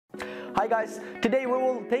Hi guys, today we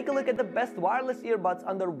will take a look at the best wireless earbuds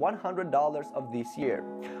under $100 of this year.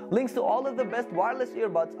 Links to all of the best wireless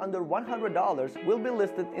earbuds under $100 will be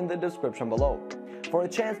listed in the description below. For a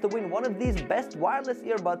chance to win one of these best wireless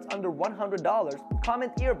earbuds under $100,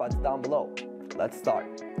 comment earbuds down below. Let's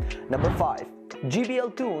start. Number 5.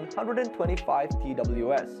 JBL Tune 125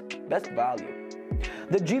 TWS. Best value.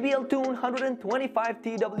 The JBL Tune 125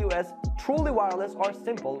 TWS truly wireless are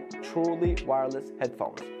simple, truly wireless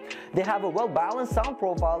headphones. They have a well-balanced sound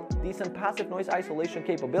profile, decent passive noise isolation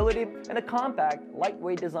capability, and a compact,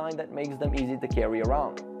 lightweight design that makes them easy to carry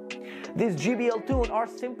around. These JBL Tune are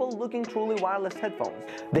simple-looking, truly wireless headphones.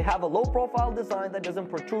 They have a low-profile design that doesn't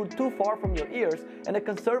protrude too far from your ears and a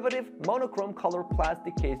conservative, monochrome color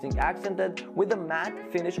plastic casing accented with the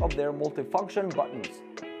matte finish of their multifunction buttons.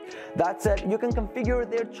 That said, you can configure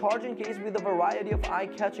their charging case with a variety of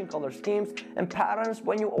eye-catching color schemes and patterns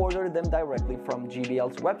when you order them directly from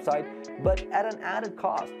JBL's website, but at an added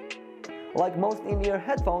cost. Like most in-ear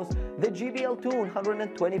headphones, the JBL Tune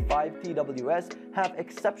 125 TWS have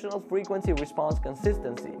exceptional frequency response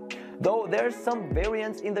consistency, though there's some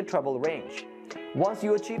variance in the treble range. Once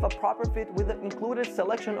you achieve a proper fit with the included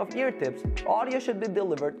selection of ear tips, audio should be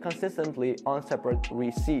delivered consistently on separate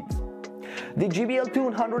receipts. The JBL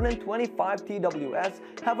Tune 125 TWS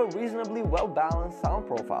have a reasonably well-balanced sound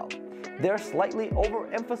profile. Their slightly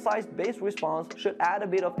overemphasized bass response should add a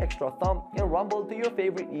bit of extra thump and rumble to your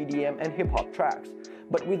favorite EDM and hip-hop tracks,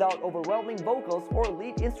 but without overwhelming vocals or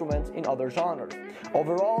lead instruments in other genres.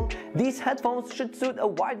 Overall, these headphones should suit a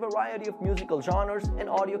wide variety of musical genres and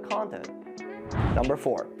audio content. Number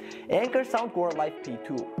 4. Anker Soundcore Life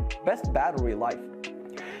P2. Best battery life.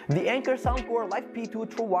 The Anker Soundcore Life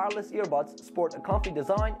P2 True Wireless Earbuds sport a comfy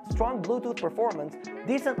design, strong Bluetooth performance,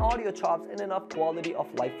 decent audio chops, and enough quality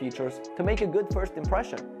of life features to make a good first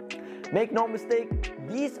impression. Make no mistake,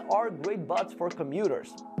 these are great buds for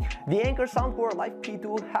commuters. The Anker Soundcore Life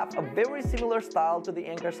P2 have a very similar style to the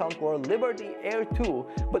Anker Soundcore Liberty Air 2,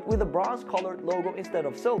 but with a bronze-colored logo instead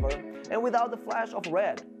of silver, and without the flash of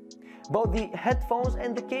red. Both the headphones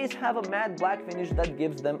and the case have a matte black finish that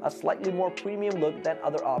gives them a slightly more premium look than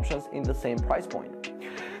other options in the same price point.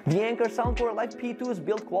 The Anker Soundcore Life P2's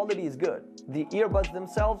build quality is good. The earbuds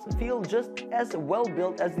themselves feel just as well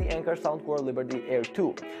built as the Anker Soundcore Liberty Air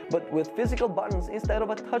 2, but with physical buttons instead of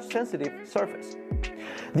a touch-sensitive surface.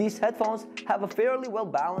 These headphones have a fairly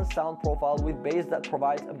well-balanced sound profile with bass that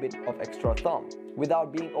provides a bit of extra thump,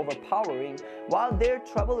 without being overpowering. While their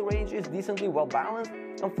treble range is decently well-balanced,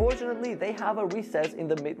 unfortunately they have a recess in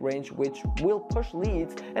the mid-range which will push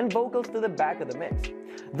leads and vocals to the back of the mix,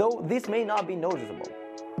 though this may not be noticeable.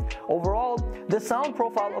 Overall, the sound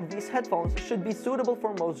profile of these headphones should be suitable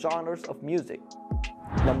for most genres of music.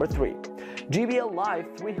 Number 3. JBL Live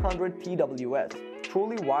 300 TWS.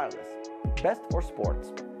 Truly wireless. Best for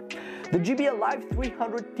sports. The JBL Live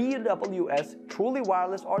 300 TWS Truly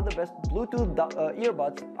Wireless are the best Bluetooth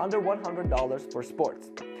earbuds under $100 for sports.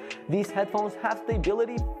 These headphones have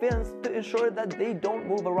stability fins to ensure that they don't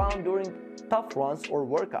move around during tough runs or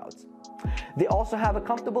workouts. They also have a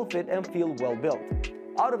comfortable fit and feel well built.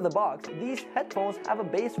 Out of the box, these headphones have a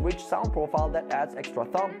bass-rich sound profile that adds extra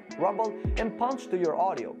thump, rumble, and punch to your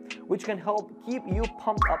audio, which can help keep you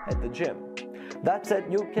pumped up at the gym. That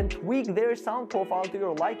said, you can tweak their sound profile to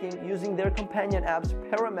your liking using their companion app's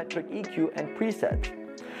parametric EQ and presets.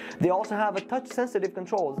 They also have a touch-sensitive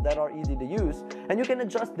controls that are easy to use, and you can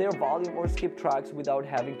adjust their volume or skip tracks without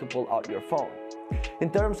having to pull out your phone.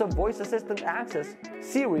 In terms of voice assistant access,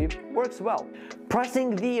 Siri works well.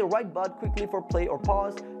 Pressing the right button quickly for play or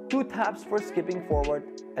pause, 2 taps for skipping forward,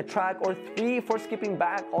 a track or 3 for skipping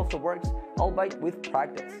back also works, albeit with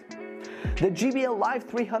practice. The JBL Live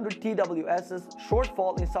 300 TWS's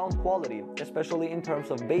shortfall in sound quality, especially in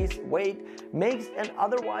terms of bass weight, makes an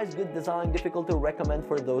otherwise good design difficult to recommend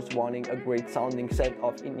for those wanting a great sounding set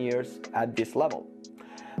of in-ears at this level.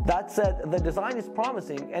 That said, the design is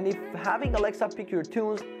promising, and if having Alexa pick your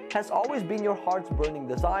tunes has always been your heart's burning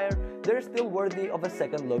desire, they're still worthy of a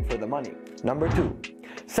second look for the money. Number 2.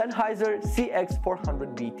 Sennheiser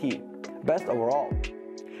CX400BT. Best overall.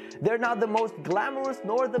 They're not the most glamorous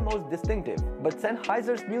nor the most distinctive, but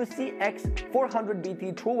Sennheiser's new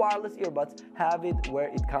CX400BT True Wireless Earbuds have it where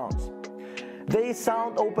it counts. They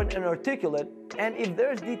sound open and articulate, and if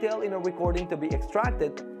there's detail in a recording to be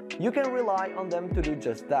extracted, you can rely on them to do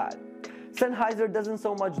just that. Sennheiser doesn't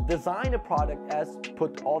so much design a product as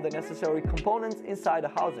put all the necessary components inside a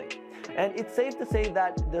housing. And it's safe to say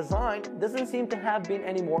that design doesn't seem to have been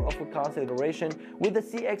any more of a consideration with the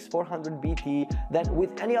CX400BT than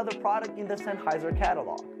with any other product in the Sennheiser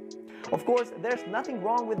catalog. Of course, there's nothing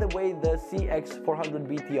wrong with the way the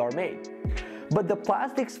CX400BT are made, but the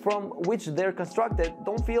plastics from which they're constructed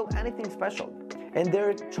don't feel anything special, and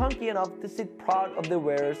they're chunky enough to sit proud of the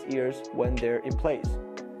wearer's ears when they're in place.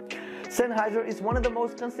 Sennheiser is one of the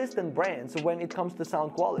most consistent brands when it comes to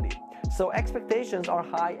sound quality, so expectations are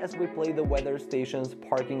high as we play the weather station's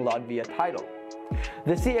parking lot via Tidal.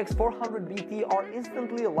 The CX400BT are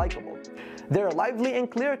instantly likable. They're lively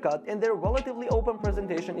and clear-cut, and their relatively open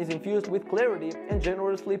presentation is infused with clarity and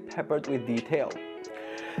generously peppered with detail.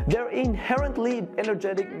 Their inherently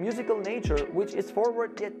energetic musical nature, which is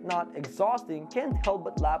forward yet not exhausting, can't help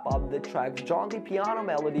but lap up the track's jaunty piano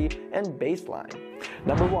melody and bass line.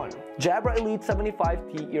 Number 1. Jabra Elite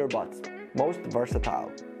 75T Earbuds. Most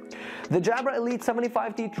versatile. The Jabra Elite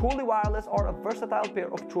 75T Truly Wireless are a versatile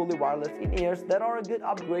pair of truly wireless in-ears that are a good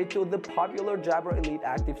upgrade to the popular Jabra Elite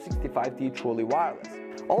Active 65T Truly Wireless.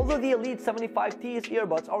 Although the Elite 75T's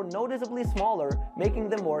earbuds are noticeably smaller, making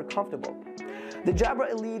them more comfortable. The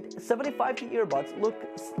Jabra Elite 75T earbuds look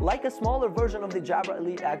like a smaller version of the Jabra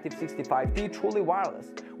Elite Active 65T Truly Wireless,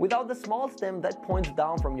 without the small stem that points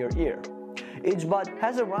down from your ear. Each bud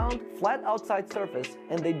has a round, flat outside surface,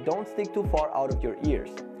 and they don't stick too far out of your ears.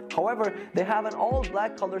 However, they have an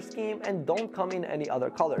all-black color scheme and don't come in any other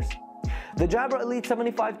colors. The Jabra Elite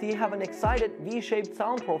 75T have an excited V-shaped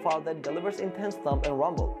sound profile that delivers intense thump and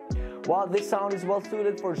rumble. While this sound is well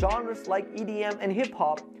suited for genres like EDM and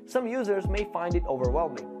hip-hop, some users may find it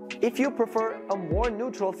overwhelming. If you prefer a more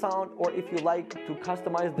neutral sound, or if you like to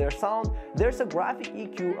customize their sound, there's a graphic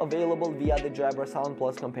EQ available via the Jabra Sound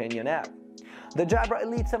Plus companion app. The Jabra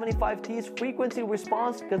Elite 75T's frequency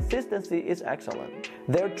response consistency is excellent.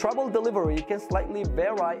 Their treble delivery can slightly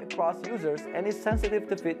vary across users and is sensitive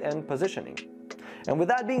to fit and positioning. And with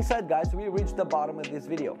that being said, guys, we reached the bottom of this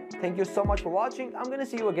video. Thank you so much for watching. I'm gonna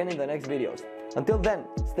see you again in the next videos. Until then,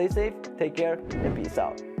 stay safe, take care, and peace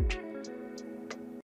out.